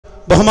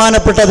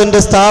ബഹുമാനപ്പെട്ട അതിൻ്റെ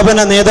സ്ഥാപന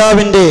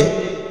നേതാവിൻ്റെ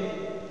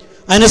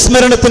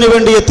അനുസ്മരണത്തിന്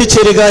വേണ്ടി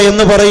എത്തിച്ചേരുക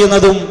എന്ന്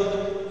പറയുന്നതും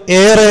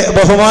ഏറെ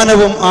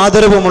ബഹുമാനവും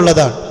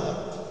ആദരവുമുള്ളതാണ്.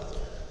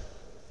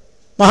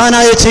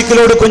 മഹാനായ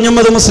ചീക്കിലോട്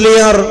കുഞ്ഞമ്മദ്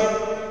മുസ്ലിയാർ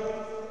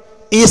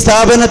ഈ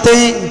സ്ഥാപനത്തെ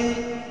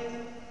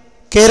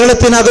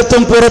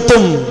കേരളത്തിനകത്തും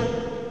പുറത്തും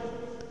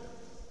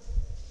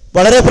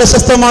വളരെ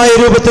പ്രശസ്തമായ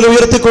രൂപത്തിൽ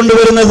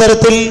ഉയർത്തിക്കൊണ്ടുവരുന്ന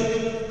തരത്തിൽ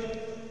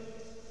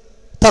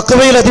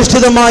തഖ്വയിൽ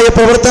അധിഷ്ഠിതമായ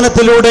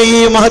പ്രവർത്തനത്തിലൂടെ ഈ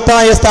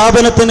മഹത്തായ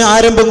സ്ഥാപനത്തിന്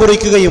ആരംഭം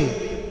കുറിക്കുകയും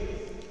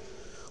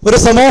ഒരു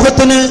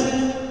സമൂഹത്തിന്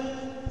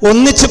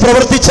ഒന്നിച്ച്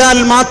പ്രവർത്തിച്ചാൽ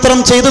മാത്രം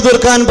ചെയ്തു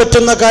തീർക്കാൻ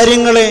പറ്റുന്ന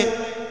കാര്യങ്ങളെ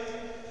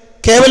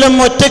കേവലം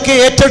ഒറ്റയ്ക്ക്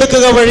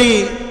ഏറ്റെടുക്കുക വഴി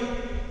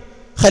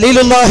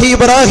ഖലീലുല്ലാഹി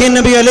ഇബ്രാഹിം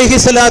നബി അലൈഹി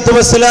സ്വലാത്തു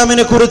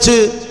വസ്സലാമിനെ കുറിച്ച്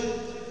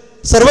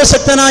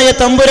സർവശക്തനായ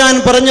തമ്പുരാൻ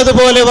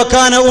പറഞ്ഞതുപോലെ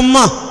വക്കാന ഉമ്മ,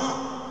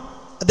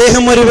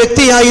 അദ്ദേഹം ഒരു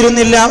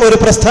വ്യക്തിയായിരുന്നില്ല, ഒരു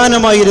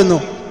പ്രസ്ഥാനമായിരുന്നു.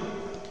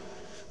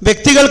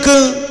 വ്യക്തികൾക്ക്,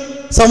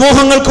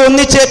 സമൂഹങ്ങൾക്ക്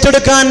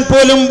ഒന്നിച്ചേറ്റെടുക്കാൻ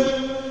പോലും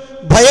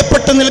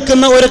ഭയപ്പെട്ടു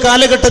നിൽക്കുന്ന ഒരു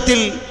കാലഘട്ടത്തിൽ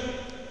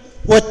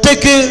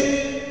ഒറ്റയ്ക്ക്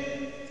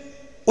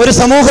ഒരു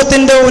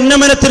സമൂഹത്തിൻ്റെ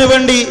ഉന്നമനത്തിനു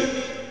വേണ്ടി,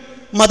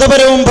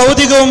 മതപരവും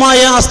ഭൗതികവുമായ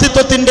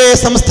അസ്തിത്വത്തിൻ്റെ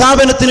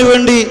സംസ്ഥാപനത്തിനു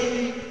വേണ്ടി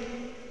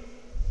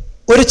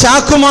ഒരു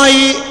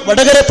ചാക്കുമായി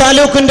വടകര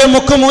താലൂക്കിൻ്റെ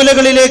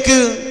മുക്കുമൂലകളിലേക്ക്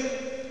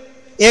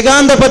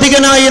ഏകാന്ത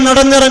പഥികനായി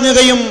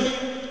നടന്നിറങ്ങുകയും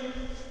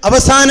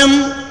അവസാനം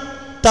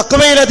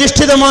തഖ്വയിൽ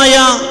അധിഷ്ഠിതമായ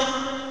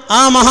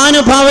ആ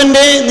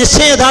മഹാനുഭാവന്റെ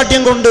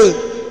നിശ്ചയദാർഢ്യം കൊണ്ട്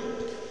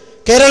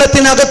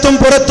കേരളത്തിനകത്തും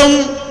പുറത്തും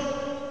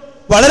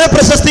വളരെ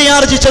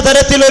പ്രശസ്തിയാർജിച്ച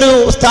തരത്തിലൊരു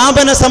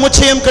സ്ഥാപന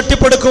സമുച്ചയം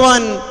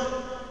കെട്ടിപ്പടുക്കുവാൻ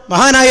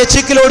മഹാനായ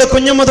ചീക്കിലോട്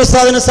കുഞ്ഞമ്മദ്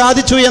ഉസ്താദിന്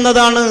സാധിച്ചു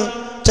എന്നതാണ്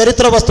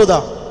ചരിത്ര വസ്തുത.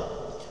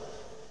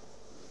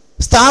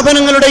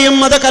 സ്ഥാപനങ്ങളുടെയും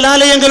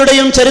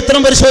മതകലാലയങ്ങളുടെയും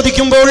ചരിത്രം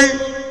പരിശോധിക്കുമ്പോൾ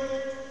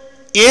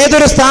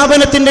ഏതൊരു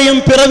സ്ഥാപനത്തിൻ്റെയും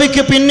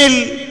പിറവിക്ക് പിന്നിൽ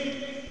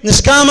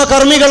നിഷ്കാമ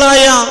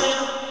കർമ്മികളായ,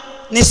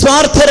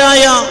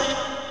 നിസ്വാർത്ഥരായ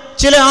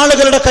ചില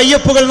ആളുകളുടെ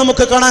കയ്യൊപ്പുകൾ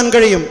നമുക്ക് കാണാൻ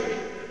കഴിയും.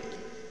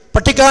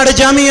 പട്ടിക്കാട്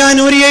ജാമിയ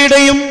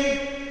നൂരിയയുടെയും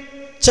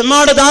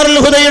ചെമ്മാട് ദാറുൽ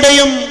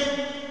ഹുദയുടെയും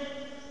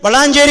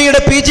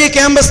വളാഞ്ചേരിയുടെ PG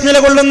ക്യാമ്പസ്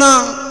നിലകൊള്ളുന്ന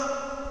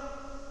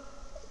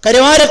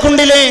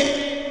കരുവാരക്കുണ്ടിലെ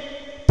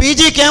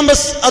PG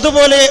ക്യാമ്പസ്,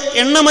 അതുപോലെ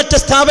എണ്ണമറ്റ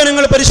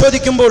സ്ഥാപനങ്ങൾ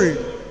പരിശോധിക്കുമ്പോൾ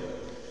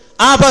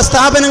ആ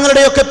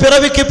സ്ഥാപനങ്ങളുടെയൊക്കെ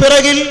പിറവിക്ക്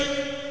പിറകിൽ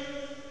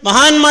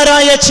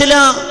മഹാന്മാരായ ചില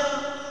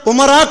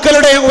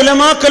ഉമറാക്കളുടെ,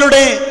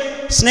 ഉലമാക്കളുടെ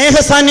സ്നേഹ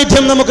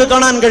സാന്നിധ്യം നമുക്ക്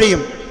കാണാൻ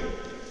കഴിയും.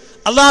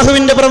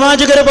 അള്ളാഹുവിൻ്റെ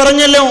പ്രവാചകർ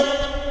പറഞ്ഞല്ലോ,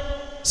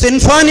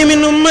 സിൻഫാനി മിൻ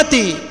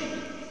ഉമ്മത്തി,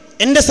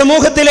 എൻ്റെ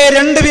സമൂഹത്തിലെ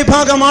 2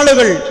 വിഭാഗം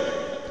ആളുകൾ,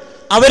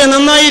 അവർ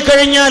നന്നായി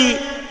കഴിഞ്ഞാൽ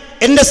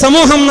എൻ്റെ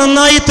സമൂഹം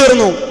നന്നായി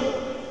തീർന്നു,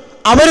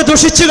 അവർ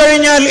ദുഷിച്ചു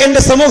കഴിഞ്ഞാൽ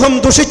എൻ്റെ സമൂഹം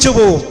ദുഷിച്ചു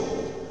പോവും.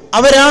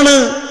 അവരാണ്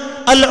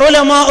അൽ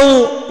ഉലമാഉ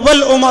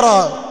വൽ ഉമറാ.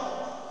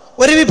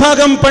 ഒരു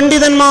വിഭാഗം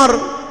പണ്ഡിതന്മാർ,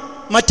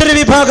 മറ്റൊരു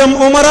വിഭാഗം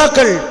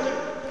ഉമറാക്കൾ.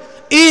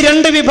 ഈ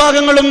 2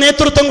 വിഭാഗങ്ങളും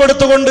നേതൃത്വം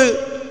കൊടുത്തുകൊണ്ട്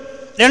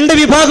 2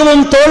 വിഭാഗവും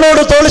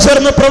തോളോട് തോൾ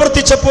ചേർന്ന്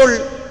പ്രവർത്തിച്ചപ്പോൾ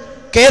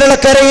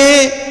കേരളക്കരയെ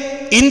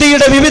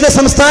ഇന്ത്യയുടെ വിവിധ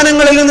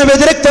സംസ്ഥാനങ്ങളിൽ നിന്ന്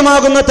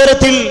വ്യതിരിക്തമാകുന്ന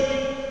തരത്തിൽ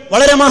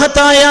വളരെ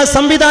മഹത്തായ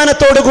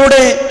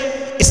സംവിധാനത്തോടുകൂടെ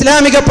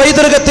ഇസ്ലാമിക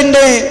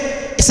പൈതൃകത്തിൻ്റെ,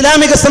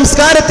 ഇസ്ലാമിക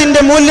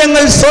സംസ്കാരത്തിൻ്റെ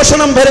മൂല്യങ്ങൾ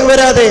ശോഷണം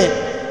വരാതെ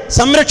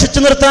സംരക്ഷിച്ചു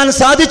നിർത്താൻ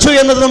സാധിച്ചു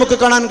എന്നത് നമുക്ക്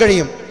കാണാൻ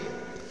കഴിയും.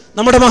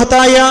 നമ്മുടെ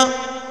മഹത്തായ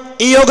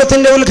ഈ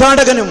യോഗത്തിൻ്റെ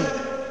ഉദ്ഘാടകനും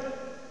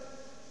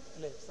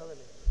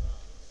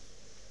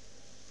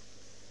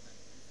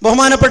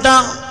ബഹുമാനപ്പെട്ട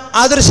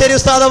ആദർശേരി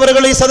ഉസ്താദ്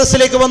അവറുകൾ ഈ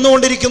സദസ്സിലേക്ക്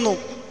വന്നുകൊണ്ടിരിക്കുന്നു.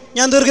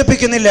 ഞാൻ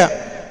ദീർഘിപ്പിക്കുന്നില്ല.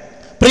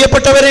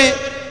 പ്രിയപ്പെട്ടവരെ,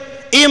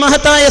 ഈ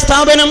മഹത്തായ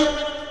സ്ഥാപനം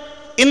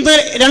ഇന്ന്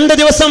 2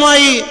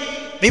 ദിവസമായി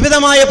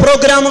വിവിധമായ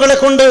പ്രോഗ്രാമുകളെ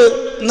കൊണ്ട്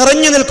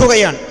നിറഞ്ഞു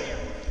നിൽക്കുകയാണ്.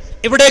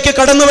 ഇവിടേക്ക്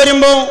കടന്നു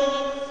വരുമ്പോൾ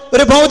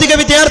ഒരു ഭൗതിക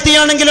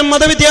വിദ്യാർത്ഥിയാണെങ്കിലും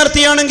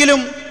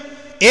മതവിദ്യാർത്ഥിയാണെങ്കിലും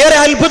ഏറെ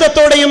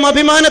അത്ഭുതത്തോടെയും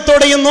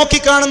അഭിമാനത്തോടെയും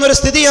നോക്കിക്കാണുന്ന ഒരു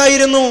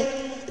സ്ഥിതിയായിരുന്നു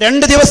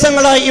 2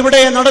 ദിവസങ്ങളായി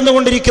ഇവിടെ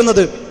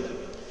നടന്നുകൊണ്ടിരിക്കുന്നത്.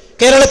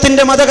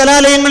 കേരളത്തിൻ്റെ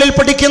മതകലാലയങ്ങളിൽ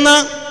പഠിക്കുന്ന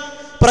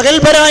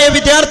പ്രഗത്ഭരായ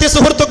വിദ്യാർത്ഥി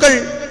സുഹൃത്തുക്കൾ,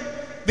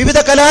 വിവിധ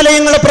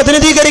കലാലയങ്ങളെ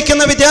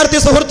പ്രതിനിധീകരിക്കുന്ന വിദ്യാർത്ഥി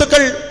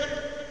സുഹൃത്തുക്കൾ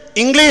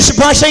ഇംഗ്ലീഷ്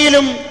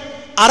ഭാഷയിലും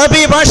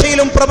അറബി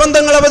ഭാഷയിലും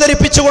പ്രബന്ധങ്ങൾ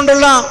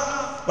അവതരിപ്പിച്ചുകൊണ്ടുള്ള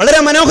വളരെ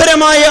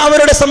മനോഹരമായ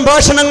അവരുടെ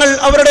സംഭാഷണങ്ങൾ,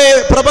 അവരുടെ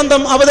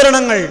പ്രബന്ധം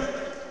അവതരണങ്ങൾ,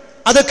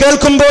 അത്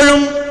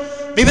കേൾക്കുമ്പോഴും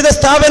വിവിധ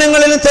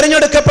സ്ഥാപനങ്ങളിൽ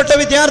തിരഞ്ഞെടുക്കപ്പെട്ട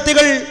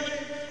വിദ്യാർത്ഥികൾ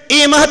ഈ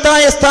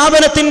മഹത്തായ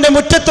സ്ഥാപനത്തിൻ്റെ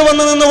മുറ്റത്ത്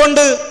വന്നു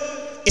നിന്നുകൊണ്ട്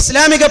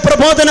ഇസ്ലാമിക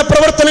പ്രബോധന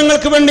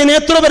പ്രവർത്തനങ്ങൾക്ക് വേണ്ടി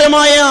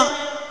നേതൃപരമായ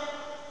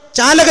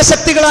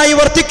ചാലകശക്തികളായി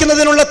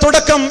വർത്തിക്കുന്നതിനുള്ള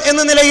തുടക്കം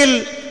എന്ന നിലയിൽ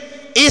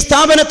ഈ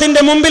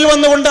സ്ഥാപനത്തിൻ്റെ മുമ്പിൽ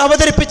വന്നുകൊണ്ട്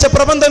അവതരിപ്പിച്ച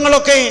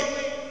പ്രബന്ധങ്ങളൊക്കെ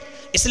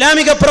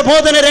ഇസ്ലാമിക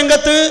പ്രബോധന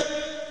രംഗത്ത്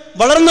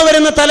വളർന്നു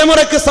വരുന്ന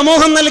തലമുറയ്ക്ക്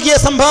സമൂഹം നൽകിയ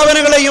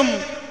സംഭാവനകളെയും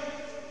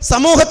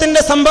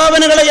സമൂഹത്തിൻ്റെ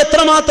സംഭാവനകളെ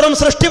എത്രമാത്രം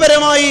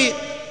സൃഷ്ടിപരമായി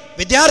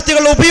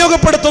വിദ്യാർത്ഥികൾ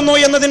ഉപയോഗപ്പെടുത്തുന്നു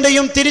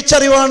എന്നതിൻ്റെയും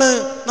തിരിച്ചറിവാണ്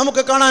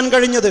നമുക്ക് കാണാൻ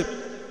കഴിഞ്ഞത്.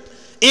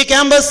 ഈ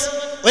ക്യാമ്പസ്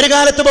ഒരു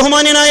കാലത്ത്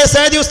ബഹുമാന്യനായ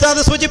സയ്യിദി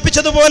ഉസ്താദ്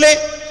സൂചിപ്പിച്ചതുപോലെ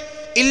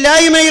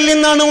ഇല്ലായ്മയിൽ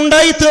നിന്നാണ്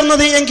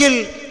ഉണ്ടായിത്തീർന്നത് എങ്കിൽ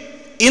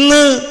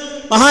ഇന്ന്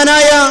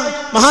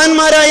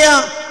മഹാന്മാരായ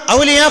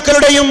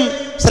ഔലിയാക്കളുടെയും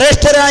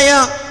ശ്രേഷ്ഠരായ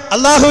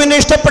അള്ളാഹുവിൻ്റെ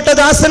ഇഷ്ടപ്പെട്ട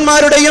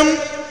ദാസന്മാരുടെയും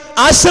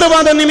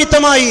ആശീർവാദ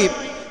നിമിത്തമായി,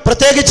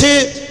 പ്രത്യേകിച്ച്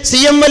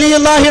CM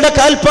വലിയുള്ളാഹിയുടെ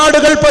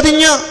കാൽപ്പാടുകൾ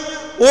പതിഞ്ഞ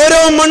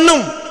ഓരോ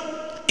മണ്ണും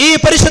ഈ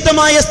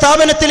പരിശുദ്ധമായ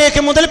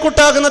സ്ഥാപനത്തിലേക്ക്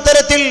മുതൽക്കൂട്ടാകുന്ന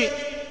തരത്തിൽ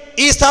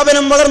ഈ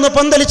സ്ഥാപനം വളർന്നു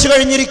പന്തലിച്ചു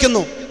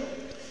കഴിഞ്ഞിരിക്കുന്നു.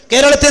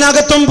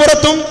 കേരളത്തിനകത്തും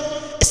പുറത്തും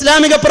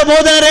ഇസ്ലാമിക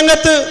പ്രബോധന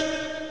രംഗത്ത്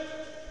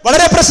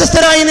വളരെ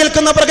പ്രശസ്തരായി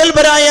നിൽക്കുന്ന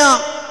പ്രഗത്ഭരായ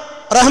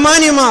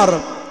റഹ്മാനിമാർ,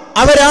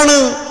 അവരാണ്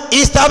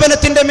ഈ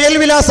സ്ഥാപനത്തിന്റെ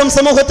മേൽവിലാസം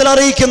സമൂഹത്തിൽ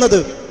അറിയിക്കുന്നത്.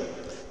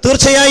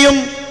 തീർച്ചയായും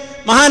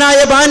മഹാനായ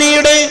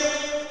ബാനിയുടെ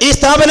ഈ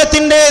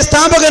സ്ഥാപനത്തിന്റെ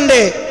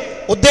സ്ഥാപകന്റെ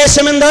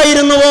ഉദ്ദേശം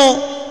എന്തായിരുന്നുവോ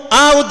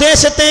ആ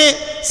ഉദ്ദേശത്തെ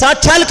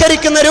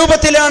സാക്ഷാത്കരിക്കുന്ന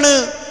രൂപത്തിലാണ്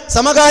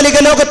സമകാലിക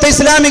ലോകത്തെ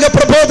ഇസ്ലാമിക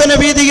പ്രബോധന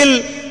വീതിയിൽ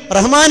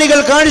റഹ്മാനികൾ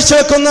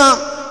കാഴ്ചവെക്കുന്ന,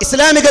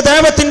 ഇസ്ലാമിക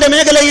ദഅവത്തിന്റെ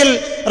മേഖലയിൽ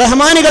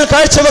റഹ്മാനികൾ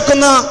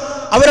കാഴ്ചവെക്കുന്ന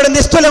അവരുടെ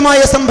നിസ്തുലമായ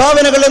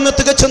സംഭാവനകൾ എന്ന്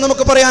തികച്ചും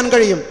നമുക്ക് പറയാൻ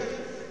കഴിയും.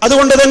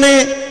 അതുകൊണ്ട് തന്നെ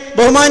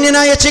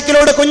ബഹുമാന്യനായ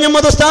ചീക്കിലോട്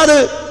കുഞ്ഞമ്മദ് ഉസ്താദ്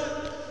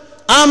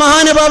ആ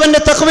മഹാനുഭാവന്റെ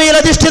തഖ്വയിൽ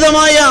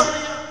അധിഷ്ഠിതമായ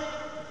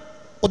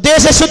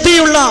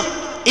ഉദ്ദേശശുദ്ധിയുള്ള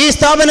ഈ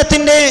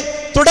സ്ഥാപനത്തിന്റെ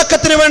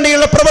തുടക്കത്തിന്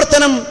വേണ്ടിയുള്ള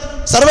പ്രവർത്തനം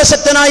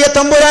സർവശക്തനായ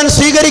തമ്പുരാൻ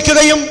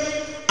സ്വീകരിക്കുകയും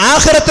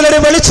ആഖിറത്തിലൊരു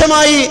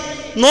വെളിച്ചമായി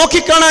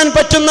നോക്കിക്കാണാൻ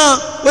പറ്റുന്ന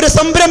ഒരു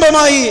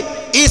സംരംഭമായി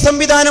ഈ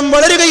സംവിധാനം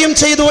വളരുകയും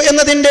ചെയ്തു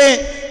എന്നതിൻ്റെ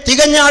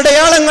തികഞ്ഞ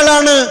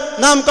അടയാളങ്ങളാണ്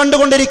നാം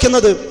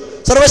കണ്ടുകൊണ്ടിരിക്കുന്നത്.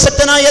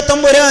 സർവശക്തനായ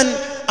തമ്പുരാൻ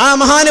ആ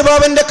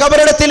മഹാനുഭാവന്റെ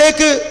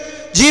കബറിടത്തിലേക്ക്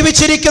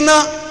ജീവിച്ചിരിക്കുന്ന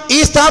ഈ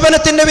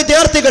സ്ഥാപനത്തിന്റെ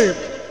വിദ്യാർത്ഥികൾ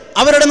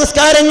അവരുടെ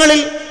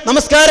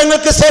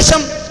നമസ്കാരങ്ങൾക്ക്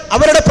ശേഷം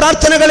അവരുടെ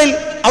പ്രാർത്ഥനകളിൽ,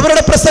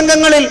 അവരുടെ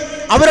പ്രസംഗങ്ങളിൽ,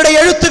 അവരുടെ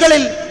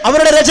എഴുത്തുകളിൽ,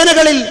 അവരുടെ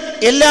രചനകളിൽ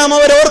എല്ലാം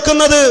അവർ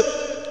ഓർക്കുന്നത്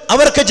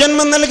അവർക്ക്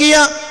ജന്മം നൽകിയ,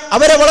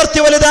 അവരെ വളർത്തി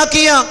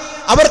വലുതാക്കിയ,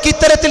 അവർക്ക്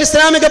ഇത്തരത്തിൽ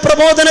ഇസ്ലാമിക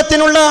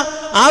പ്രബോധനത്തിനുള്ള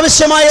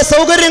ആവശ്യമായ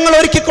സൗകര്യങ്ങൾ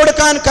ഒരുക്കി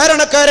കൊടുക്കാൻ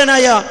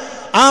കാരണക്കാരനായ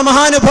ആ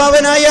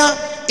മഹാനുഭാവനായ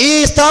ഈ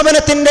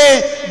സ്ഥാപനത്തിന്റെ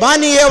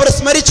ബാനിയെ അവർ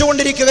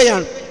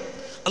സ്മരിച്ചുകൊണ്ടിരിക്കുകയാണ്.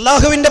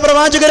 അള്ളാഹുവിന്റെ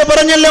പ്രവാചകർ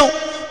പറഞ്ഞല്ലോ,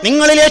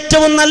 നിങ്ങളിൽ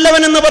ഏറ്റവും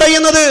നല്ലവൻ എന്ന്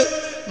പറയുന്നത്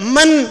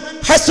മൻ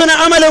ഹസ്ന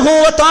അമലുഹു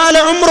വതആല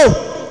ഉംറുഹു,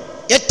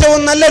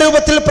 ഏറ്റവും നല്ല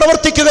രൂപത്തിൽ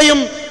പ്രവർത്തിക്കുകയും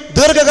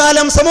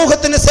ദീർഘകാലം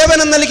സമൂഹത്തിന്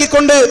സേവനം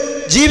നൽകിക്കൊണ്ട്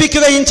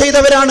ജീവിക്കുകയും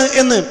ചെയ്തവരാണ്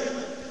എന്ന്.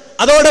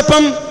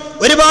 അതോടൊപ്പം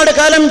ഒരുപാട്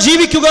കാലം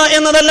ജീവിക്കുക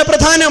എന്നതല്ല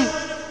പ്രധാനം,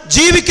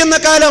 ജീവിക്കുന്ന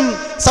കാലം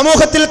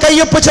സമൂഹത്തിൽ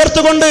കയ്യൊപ്പ്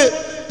ചേർത്തുകൊണ്ട്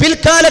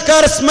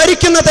പിൽക്കാലക്കാർ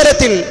സ്മരിക്കുന്ന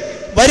തരത്തിൽ,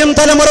 വരും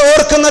തലമുറ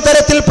ഓർക്കുന്ന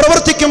തരത്തിൽ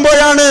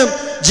പ്രവർത്തിക്കുമ്പോഴാണ്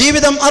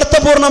ജീവിതം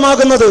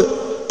അർത്ഥപൂർണമാകുന്നത്.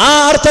 ആ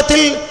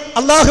അർത്ഥത്തിൽ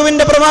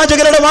അള്ളാഹുവിന്റെ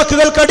പ്രവാചകരുടെ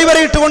വാക്കുകൾക്ക്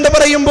അടിവരയിട്ടുകൊണ്ട്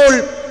പറയുമ്പോൾ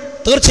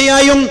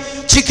തീർച്ചയായും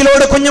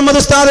ചീക്കിലോട് കുഞ്ഞമ്മദ്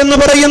ഉസ്താദ് എന്ന്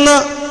പറയുന്ന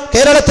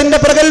കേരളത്തിന്റെ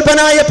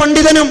പ്രഗത്ഭനായ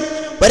പണ്ഡിതനും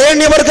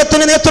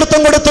വരേണ്യവർഗത്തിന്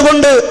നേതൃത്വം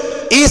കൊടുത്തുകൊണ്ട്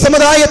ഈ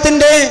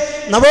സമുദായത്തിന്റെ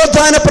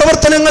നവോത്ഥാന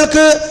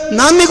പ്രവർത്തനങ്ങൾക്ക്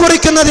നന്ദി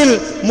കുറിക്കുന്നതിൽ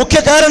മുഖ്യ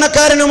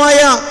കാരണക്കാരനുമായ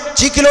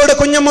ചീക്കിലോട്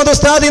കുഞ്ഞമ്മദ്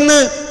ഉസ്താദ് ഇന്ന്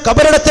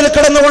കബറിടത്തിൽ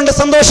കിടന്നുകൊണ്ട്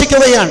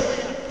സന്തോഷിക്കുകയാണ്.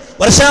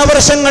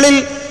 വർഷാവർഷങ്ങളിൽ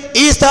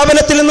ഈ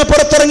സ്ഥാപനത്തിൽ നിന്ന്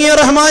പുറത്തിറങ്ങിയ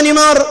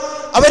റഹ്മാനിമാർ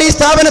അവർ ഈ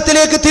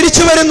സ്ഥാപനത്തിലേക്ക്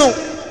തിരിച്ചു വരുന്നു.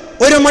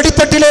 ഒരു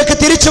മടിത്തട്ടിലേക്ക്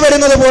തിരിച്ചു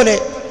വരുന്നത് പോലെ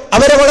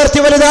അവരെ വളർത്തി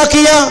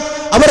വലുതാക്കിയ,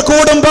 അവർ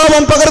കൂടും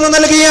പാവം പകർന്നു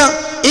നൽകിയ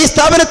ഈ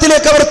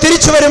സ്ഥാപനത്തിലേക്ക് അവർ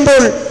തിരിച്ചു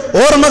വരുമ്പോൾ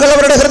ഓർമ്മകൾ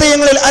അവരുടെ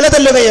ഹൃദയങ്ങളിൽ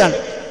അലതല്ലുകയാണ്.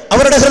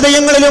 അവരുടെ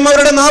ഹൃദയങ്ങളിലും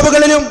അവരുടെ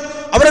നാവുകളിലും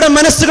അവരുടെ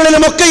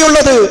മനസ്സുകളിലും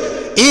ഒക്കെയുള്ളത്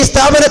ഈ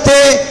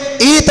സ്ഥാപനത്തെ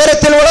ഈ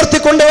തരത്തിൽ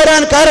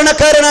വളർത്തിക്കൊണ്ടുവരാൻ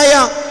കാരണക്കാരനായ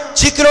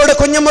ചീക്കിലോട്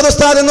കുഞ്ഞമ്മദ്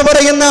ഉസ്താദ് എന്ന്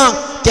പറയുന്ന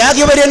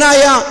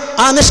ത്യാഗിവര്യനായ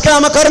ആ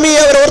നിഷ്കാമ കർമ്മിയെ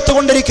അവർ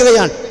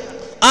ഓർത്തുകൊണ്ടിരിക്കുകയാണ്.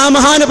 ആ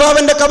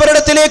മഹാനുഭാവന്റെ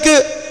കബറിടത്തിലേക്ക്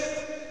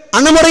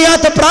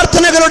അണുമുറിയാത്ത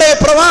പ്രാർത്ഥനകളുടെ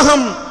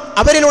പ്രവാഹം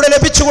അവരിലൂടെ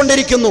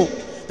ലഭിച്ചുകൊണ്ടിരിക്കുന്നു.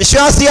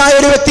 വിശ്വാസിയായ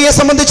ഒരു വ്യക്തിയെ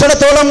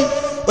സംബന്ധിച്ചിടത്തോളം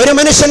ഒരു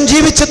മനുഷ്യൻ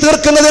ജീവിച്ചു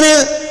തീർക്കുന്നതിന്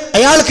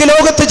അയാൾക്ക്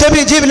ലോകത്ത്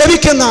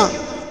ലഭിക്കുന്ന,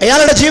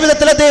 അയാളുടെ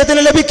ജീവിതത്തിൽ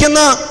അദ്ദേഹത്തിന് ലഭിക്കുന്ന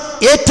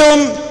ഏറ്റവും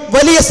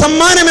വലിയ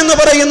സമ്മാനം എന്ന്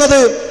പറയുന്നത്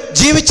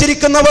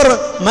ജീവിച്ചിരിക്കുന്നവർ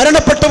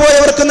മരണപ്പെട്ടു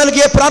പോയവർക്ക്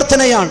നൽകിയ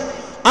പ്രാർത്ഥനയാണ്.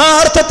 ആ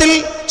അർത്ഥത്തിൽ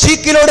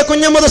ചീക്കിലോട്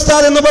കുഞ്ഞമ്മദ്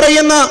ഉസ്താദ് എന്ന്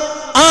പറയുന്ന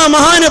ആ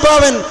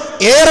മഹാനുഭാവൻ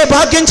ഏറെ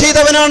ഭാഗ്യം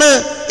ചെയ്തവനാണ്,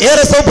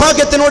 ഏറെ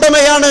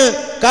സൗഭാഗ്യത്തിനുടമയാണ്.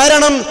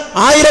 കാരണം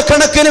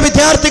ആയിരക്കണക്കിന്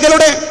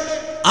വിദ്യാർത്ഥികളുടെ,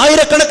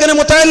 ആയിരക്കണക്കിന്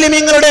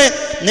മുതഅല്ലിമീങ്ങളുടെ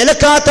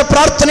നിലക്കാത്ത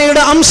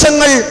പ്രാർത്ഥനയുടെ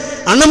അംശങ്ങൾ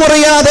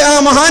അണുമുറിയാതെ ആ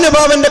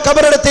മഹാനുഭാവന്റെ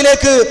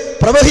കബറിടത്തിലേക്ക്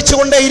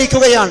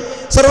പ്രവഹിച്ചുകൊണ്ടേയിരിക്കുകയാണ്.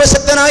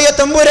 സർവശക്തനായ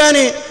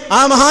തമ്പുരാനെ ആ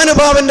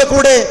മഹാനുഭാവന്റെ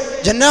കൂടെ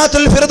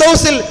ജന്നാത്തുൽ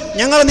ഫിർദൗസിൽ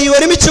ഞങ്ങൾ നീ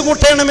ഒരുമിച്ച്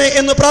കൂട്ടണമേ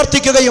എന്ന്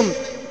പ്രാർത്ഥിക്കുകയും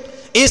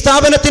ഈ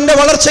സ്ഥാപനത്തിന്റെ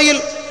വളർച്ചയിൽ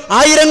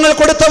ആയിരങ്ങൾ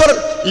കൊടുത്തവർ,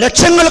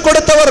 ലക്ഷങ്ങൾ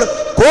കൊടുത്തവർ,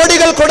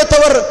 കോടികൾ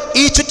കൊടുത്തവർ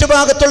ഈ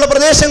ചുറ്റുഭാഗത്തുള്ള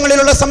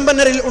പ്രദേശങ്ങളിലുള്ള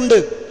സമ്പന്നരിൽ ഉണ്ട്.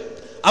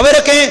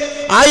 അവരൊക്കെ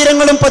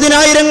ആയിരങ്ങളും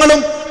പതിനായിരങ്ങളും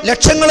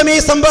ലക്ഷങ്ങളും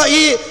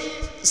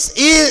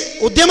ഈ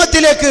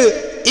ഉദ്യമത്തിലേക്ക്,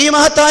 ഈ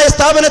മഹത്തായ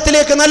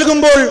സ്ഥാപനത്തിലേക്ക്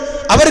നൽകുമ്പോൾ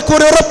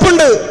അവർക്കൊരു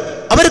ഉറപ്പുണ്ട്,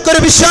 അവർക്കൊരു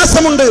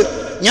വിശ്വാസമുണ്ട്.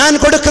 ഞാൻ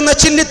കൊടുക്കുന്ന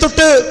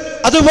ചില്ലിത്തുട്ട്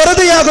അത്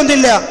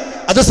വെറുതെയാകുന്നില്ല,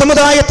 അത്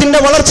സമുദായത്തിന്റെ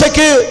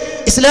വളർച്ചയ്ക്ക്,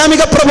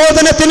 ഇസ്ലാമിക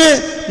പ്രബോധനത്തിന്,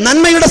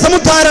 നന്മയുടെ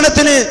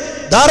സമുദ്ധാരണത്തിന്,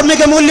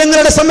 ധാർമ്മിക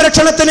മൂല്യങ്ങളുടെ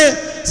സംരക്ഷണത്തിന്,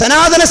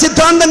 സനാതന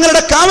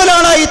സിദ്ധാന്തങ്ങളുടെ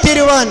കാവലാളായി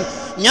തീരുവാൻ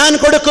ഞാൻ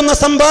കൊടുക്കുന്ന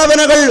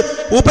സംഭാവനകൾ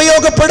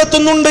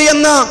ഉപയോഗപ്പെടുത്തുന്നുണ്ട്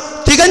എന്ന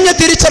തികഞ്ഞ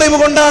തിരിച്ചറിവ്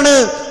കൊണ്ടാണ്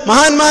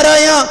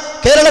മഹാന്മാരായ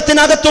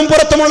കേരളത്തിനകത്തും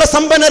പുറത്തുമുള്ള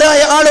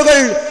സമ്പന്നരായ ആളുകൾ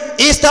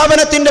ഈ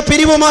സ്ഥാപനത്തിന്റെ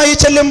പിരിവുമായി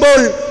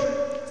ചെല്ലുമ്പോൾ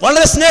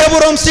വളരെ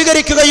സ്നേഹപൂർവ്വം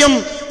സ്വീകരിക്കുകയും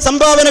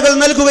സംഭാവനകൾ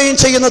നൽകുകയും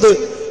ചെയ്യുന്നത്.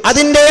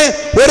 അതിൻ്റെ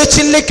ഒരു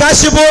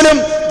ചില്ലിക്കാശ് പോലും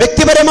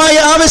വ്യക്തിപരമായ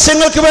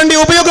ആവശ്യങ്ങൾക്ക് വേണ്ടി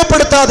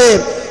ഉപയോഗപ്പെടുത്താതെ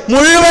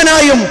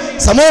മുഴുവനായും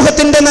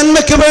സമൂഹത്തിന്റെ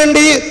നന്മയ്ക്ക്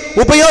വേണ്ടി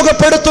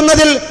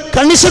ഉപയോഗപ്പെടുത്തുന്നതിൽ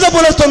കണിശത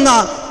പുലർത്തുന്ന,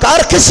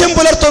 കാർക്കശ്യം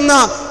പുലർത്തുന്ന,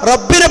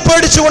 റബ്ബിനെ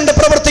പേടിച്ചുകൊണ്ട്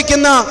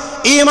പ്രവർത്തിക്കുന്ന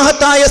ഈ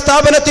മഹത്തായ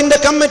സ്ഥാപനത്തിന്റെ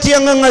കമ്മിറ്റി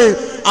അംഗങ്ങൾ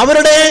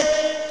അവരുടെ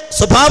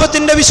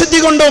സ്വഭാവത്തിന്റെ വിശുദ്ധി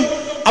കൊണ്ടും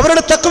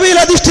അവരുടെ തഖ്വയിൽ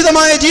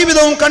അധിഷ്ഠിതമായ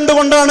ജീവിതവും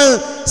കണ്ടുകൊണ്ടാണ്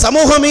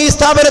സമൂഹം ഈ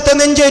സ്ഥാപനത്തെ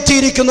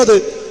നെഞ്ചേറ്റിയിരിക്കുന്നത്.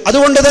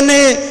 അതുകൊണ്ട്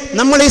തന്നെ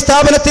നമ്മൾ ഈ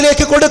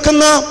സ്ഥാപനത്തിലേക്ക്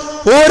കൊടുക്കുന്ന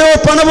ഓരോ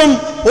പണവും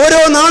ഓരോ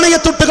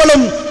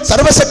നാണയത്തുട്ടുകളും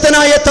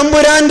സർവശക്തനായ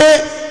തമ്പുരാന്റെ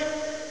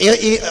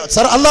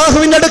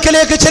അള്ളാഹുവിന്റെ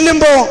അടുക്കലേക്ക്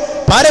ചെല്ലുമ്പോൾ,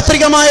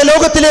 പാരത്രികമായ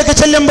ലോകത്തിലേക്ക്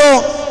ചെല്ലുമ്പോൾ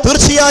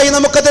തീർച്ചയായും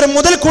നമുക്കതൊരു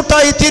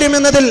മുതൽക്കൂട്ടായി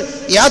തീരുമെന്നതിൽ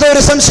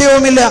യാതൊരു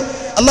സംശയവുമില്ല.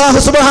 അള്ളാഹു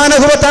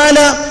സുബ്ഹാനഹു വ തആല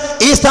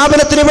ഈ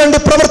സ്ഥാപനത്തിന് വേണ്ടി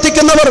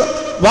പ്രവർത്തിക്കുന്നവർ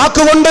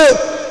വാക്കുകൊണ്ട്,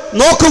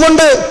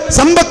 നോക്കുകൊണ്ട്,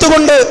 സമ്പത്ത്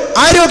കൊണ്ട്,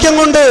 ആരോഗ്യം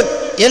കൊണ്ട്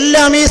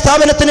എല്ലാം ഈ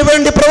സ്ഥാപനത്തിന്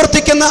വേണ്ടി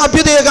പ്രവർത്തിക്കുന്ന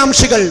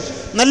അഭ്യുദയകാംക്ഷികൾ,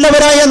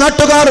 നല്ലവരായ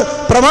നാട്ടുകാർ,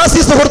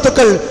 പ്രവാസി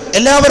സുഹൃത്തുക്കൾ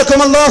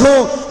എല്ലാവർക്കും അല്ലാഹു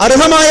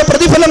അർഹമായ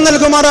പ്രതിഫലം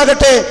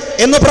നൽകുമാറാകട്ടെ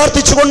എന്ന്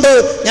പ്രാർത്ഥിച്ചുകൊണ്ട്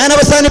ഞാൻ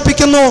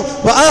അവസാനിപ്പിക്കുന്നു.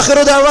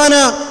 വആഖിറു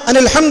ദഅവാനാ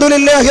അനിൽ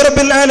ഹംദുലില്ലാഹി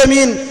റബ്ബിൽ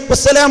ആലമീൻ.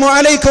 വസ്സലാമു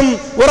അലൈക്കും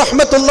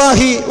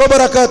വറഹ്മത്തുള്ളാഹി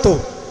വബറകാതുഹു.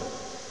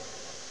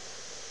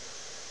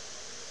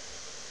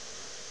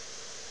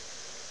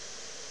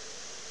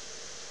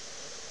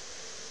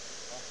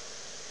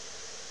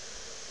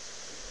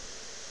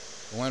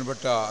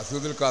 ബഹുമാനപ്പെട്ട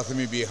അസൂദുൽ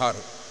കാസിമി ബീഹാർ,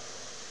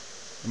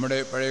 നമ്മുടെ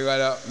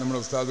പഴയകാല നമ്മുടെ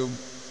ഉസ്താദും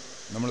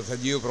നമ്മുടെ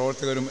സജീവ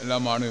പ്രവർത്തകരും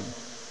എല്ലാമാണ്.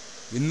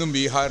 ഇന്നും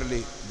ബീഹാറിൽ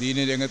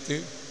ദീനി രംഗത്ത്,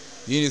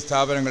 ദീനി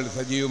സ്ഥാപനങ്ങളിൽ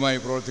സജീവമായി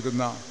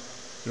പ്രവർത്തിക്കുന്ന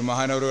ഒരു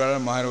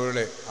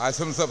മഹാനവറുകളെ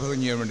ആശംസ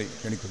പ്രസംഗിക്കാൻ വേണ്ടി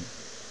ക്ഷണിക്കുന്നു.